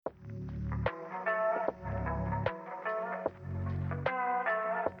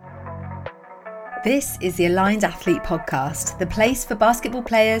This is the Aligned Athlete Podcast, the place for basketball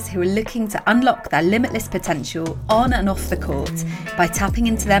players who are looking to unlock their limitless potential on and off the court by tapping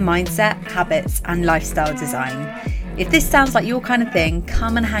into their mindset, habits, and lifestyle design. If this sounds like your kind of thing,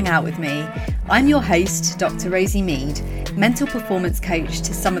 come and hang out with me. I'm your host, Dr. Rosie Mead, mental performance coach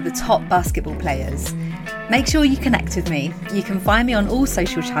to some of the top basketball players. Make sure you connect with me. You can find me on all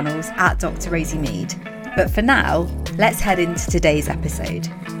social channels at Dr. Rosie Mead. But for now, let's head into today's episode.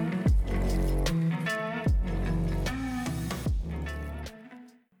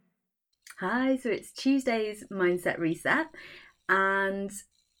 Hi, so it's Tuesday's Mindset Reset, and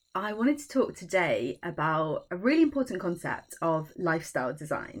I wanted to talk today about a really important concept of lifestyle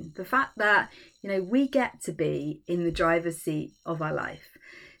design. The fact that, we get to be in the driver's seat of our life.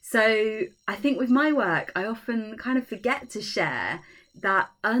 So I think with my work, I often kind of forget to share that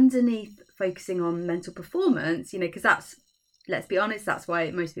underneath focusing on mental performance, because that's, let's be honest, that's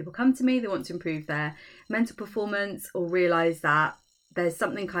why most people come to me. They want to improve their mental performance or realize that there's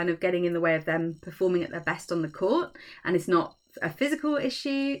something kind of getting in the way of them performing at their best on the court, and it's not a physical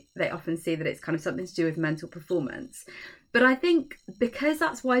issue. They often see that it's kind of something to do with mental performance. But I think because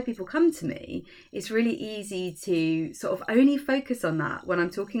that's why people come to me, it's really easy to sort of only focus on that when I'm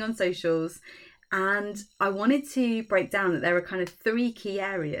talking on socials. And I wanted to break down that there are kind of three key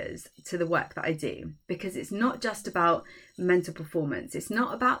areas to the work that I do, because it's not just about mental performance. It's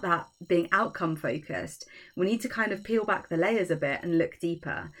not about that being outcome focused. We need to kind of peel back the layers a bit and look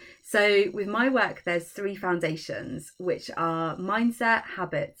deeper. So with my work, there's three foundations, which are mindset,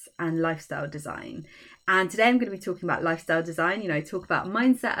 habits, and lifestyle design. And today I'm going to be talking about lifestyle design. I talk about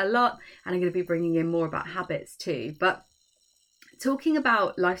mindset a lot, and I'm going to be bringing in more about habits too. But talking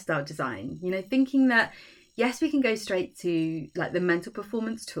about lifestyle design, thinking that, yes, we can go straight to like the mental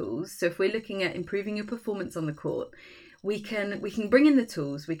performance tools. So if we're looking at improving your performance on the court, we can bring in the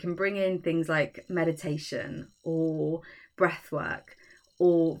tools. We can bring in things like meditation or breath work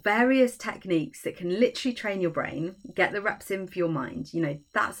or various techniques that can literally train your brain, get the reps in for your mind.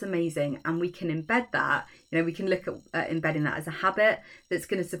 That's amazing. And we can embed that, we can look at embedding that as a habit that's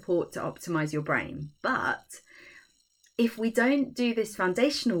going to support to optimize your brain. But if we don't do this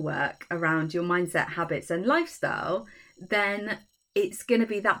foundational work around your mindset, habits, and lifestyle, then it's going to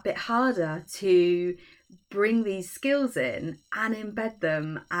be that bit harder to bring these skills in and embed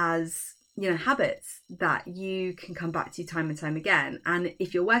them as, habits that you can come back to time and time again. And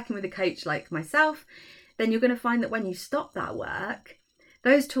if you're working with a coach like myself, then you're going to find that when you stop that work,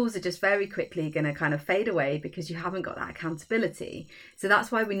 those tools are just very quickly going to kind of fade away because you haven't got that accountability. So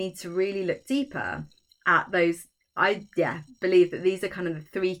that's why we need to really look deeper at those. I believe that these are kind of the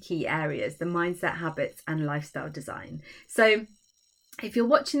three key areas: the mindset, habits, and lifestyle design. So if you're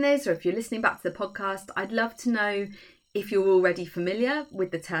watching this or if you're listening back to the podcast, I'd love to know if you're already familiar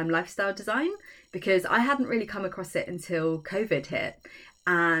with the term lifestyle design, because I hadn't really come across it until COVID hit.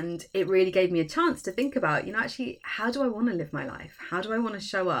 And it really gave me a chance to think about, actually, how do I want to live my life? How do I want to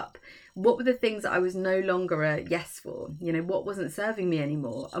show up? What were the things that I was no longer a yes for? What wasn't serving me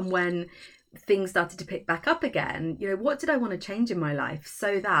anymore? And when things started to pick back up again, what did I want to change in my life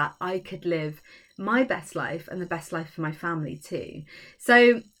so that I could live my best life and the best life for my family too?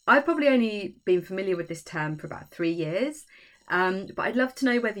 So I've probably only been familiar with this term for about 3 years, but I'd love to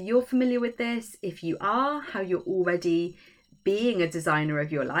know whether you're familiar with this. If you are, how you're already being a designer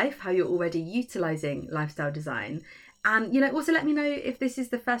of your life, how you're already utilizing lifestyle design. And, also let me know if this is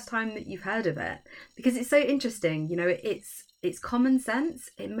the first time that you've heard of it, because it's so interesting. It's common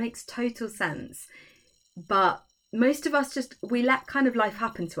sense. It makes total sense. But most of us we let kind of life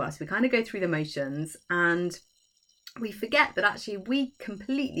happen to us. We kind of go through the motions and we forget that actually we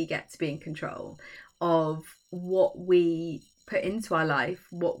completely get to be in control of what we put into our life,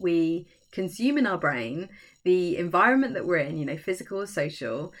 what we consume in our brain, the environment that we're in, physical or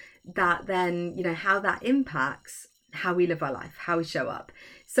social, that then, how that impacts how we live our life, how we show up.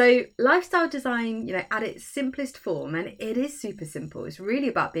 So lifestyle design, at its simplest form, and it is super simple, it's really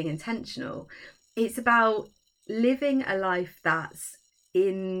about being intentional. It's about living a life that's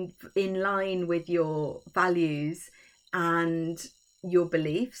in line with your values and your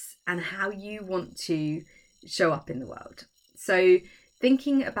beliefs and how you want to show up in the world. So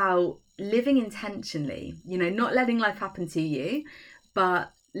thinking about living intentionally, not letting life happen to you,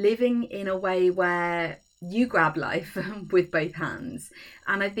 but living in a way where you grab life with both hands.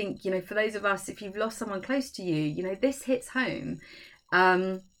 And I think, for those of us, if you've lost someone close to you, this hits home,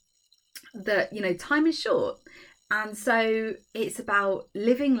 that, time is short. And so it's about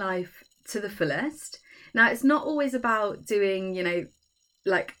living life to the fullest. Now, it's not always about doing,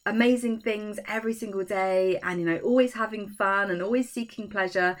 like amazing things every single day and, you know, always having fun and always seeking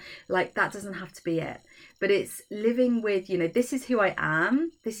pleasure. Like, that doesn't have to be it. But it's living with, you know, this is who I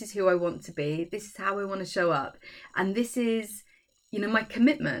am, this is who I want to be, this is how I want to show up, and this is, you know, my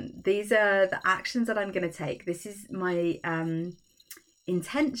commitment. These are the actions that I'm going to take. This is my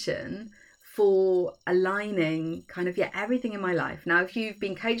intention for aligning kind of, everything in my life. Now, if you've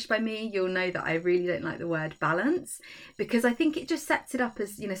been coached by me, you'll know that I really don't like the word balance, because I think it just sets it up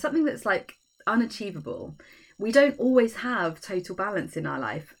as, you know, something that's like unachievable. We don't always have total balance in our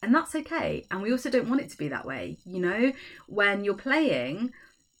life, and that's okay. And we also don't want it to be that way. You know, when you're playing,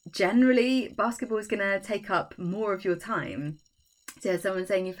 generally basketball is going to take up more of your time. So someone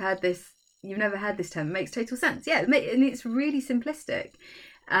saying you've never heard this term, it makes total sense. Yeah, and it's really simplistic.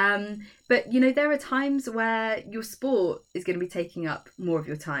 But, you know, there are times where your sport is going to be taking up more of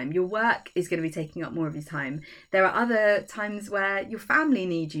your time. Your work is going to be taking up more of your time. There are other times where your family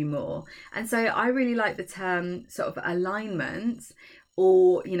need you more. And so I really like the term sort of alignment,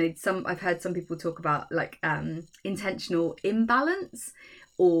 or, you know, I've heard some people talk about like intentional imbalance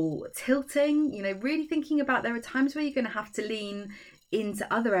or tilting, you know, really thinking about there are times where you're going to have to lean into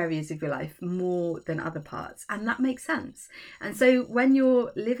other areas of your life more than other parts, and that makes sense. And so when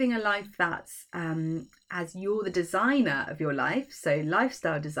you're living a life that's as you're the designer of your life, so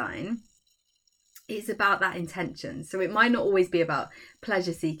lifestyle design, it's about that intention. So it might not always be about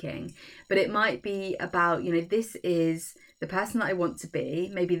pleasure seeking, but it might be about, you know, this is the person that I want to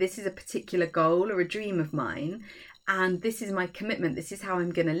be. Maybe this is a particular goal or a dream of mine, and this is my commitment. This is how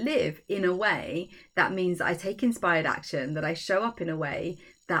I'm going to live in a way that means that I take inspired action, that I show up in a way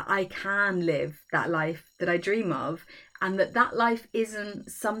that I can live that life that I dream of, and that life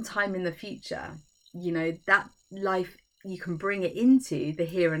isn't sometime in the future. You know, that life, you can bring it into the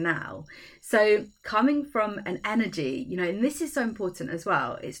here and now. So coming from an energy, you know, and this is so important as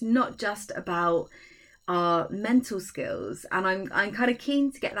well. It's not just about our mental skills, and I'm kind of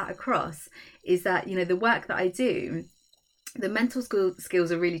keen to get that across, is that, you know, the work that I do, the mental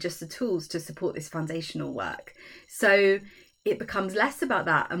skills are really just the tools to support this foundational work. So it becomes less about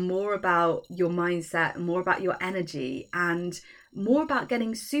that and more about your mindset, and more about your energy, and more about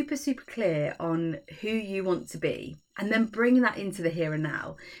getting super, super clear on who you want to be, and then bringing that into the here and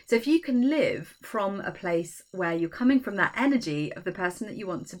now. So if you can live from a place where you're coming from that energy of the person that you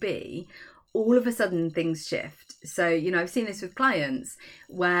want to be, all of a sudden things shift. So, you know, I've seen this with clients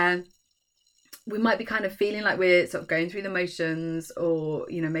where we might be kind of feeling like we're sort of going through the motions, or,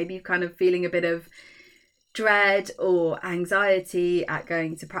 you know, maybe kind of feeling a bit of dread or anxiety at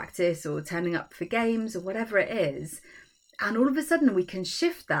going to practice or turning up for games or whatever it is. And all of a sudden we can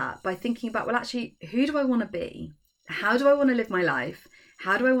shift that by thinking about, well, actually, who do I want to be? How do I want to live my life?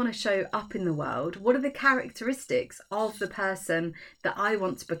 How do I want to show up in the world? What are the characteristics of the person that I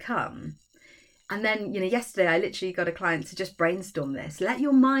want to become? And then, you know, yesterday I literally got a client to just brainstorm this. Let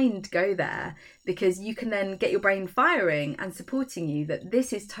your mind go there, because you can then get your brain firing and supporting you that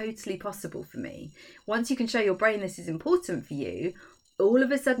this is totally possible for me. Once you can show your brain this is important for you, all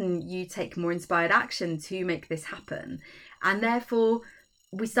of a sudden you take more inspired action to make this happen. And therefore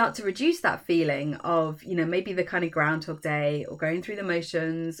we start to reduce that feeling of, you know, maybe the kind of Groundhog Day or going through the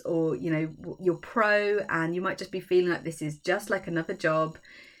motions, or, you know, you're pro and you might just be feeling like this is just like another job.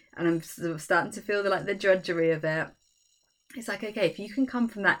 And I'm sort of starting to feel the drudgery of it. It's like, okay, if you can come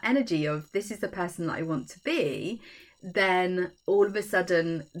from that energy of this is the person that I want to be, then all of a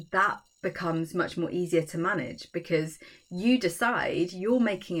sudden that becomes much more easier to manage, because you decide you're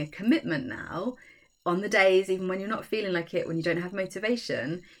making a commitment now. On the days, even when you're not feeling like it, when you don't have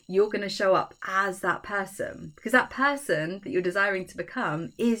motivation, you're going to show up as that person, because that person that you're desiring to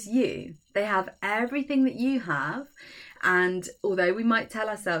become is you. They have everything that you have. And although we might tell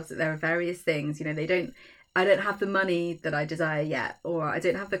ourselves that there are various things, you know, I don't have the money that I desire yet, or I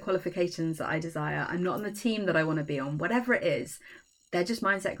don't have the qualifications that I desire, I'm not on the team that I want to be on, whatever it is, they're just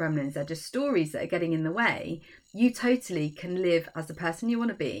mindset gremlins, they're just stories that are getting in the way. You totally can live as the person you want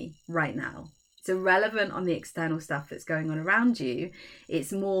to be right now. It's irrelevant on the external stuff that's going on around you.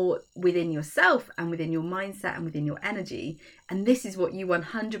 It's more within yourself and within your mindset and within your energy. And this is what you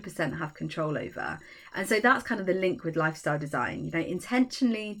 100% have control over. And so that's kind of the link with lifestyle design, you know,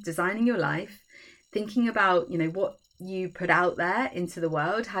 intentionally designing your life, thinking about, you know, what you put out there into the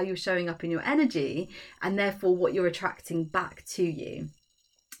world, how you're showing up in your energy, and therefore what you're attracting back to you.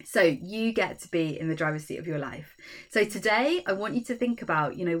 So you get to be in the driver's seat of your life. So today I want you to think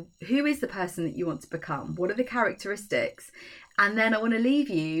about, you know, who is the person that you want to become? What are the characteristics? And then I want to leave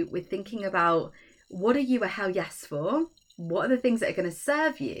you with thinking about, what are you a hell yes for? What are the things that are going to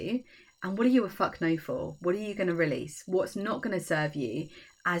serve you? And what are you a fuck no for? What are you going to release? What's not going to serve you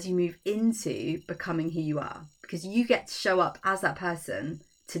as you move into becoming who you are? Because you get to show up as that person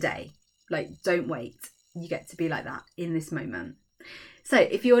today. Like, don't wait. You get to be like that in this moment. So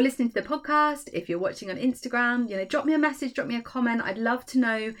if you're listening to the podcast, if you're watching on Instagram, drop me a message, drop me a comment. I'd love to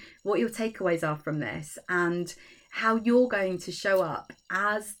know what your takeaways are from this and how you're going to show up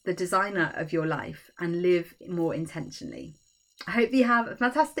as the designer of your life and live more intentionally. I hope you have a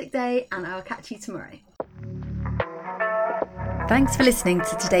fantastic day, and I'll catch you tomorrow. Thanks for listening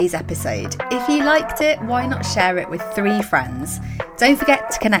to today's episode. If you liked it, why not share it with 3 friends? Don't forget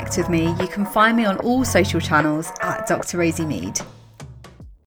to connect with me. You can find me on all social channels at Dr. Rosie Mead.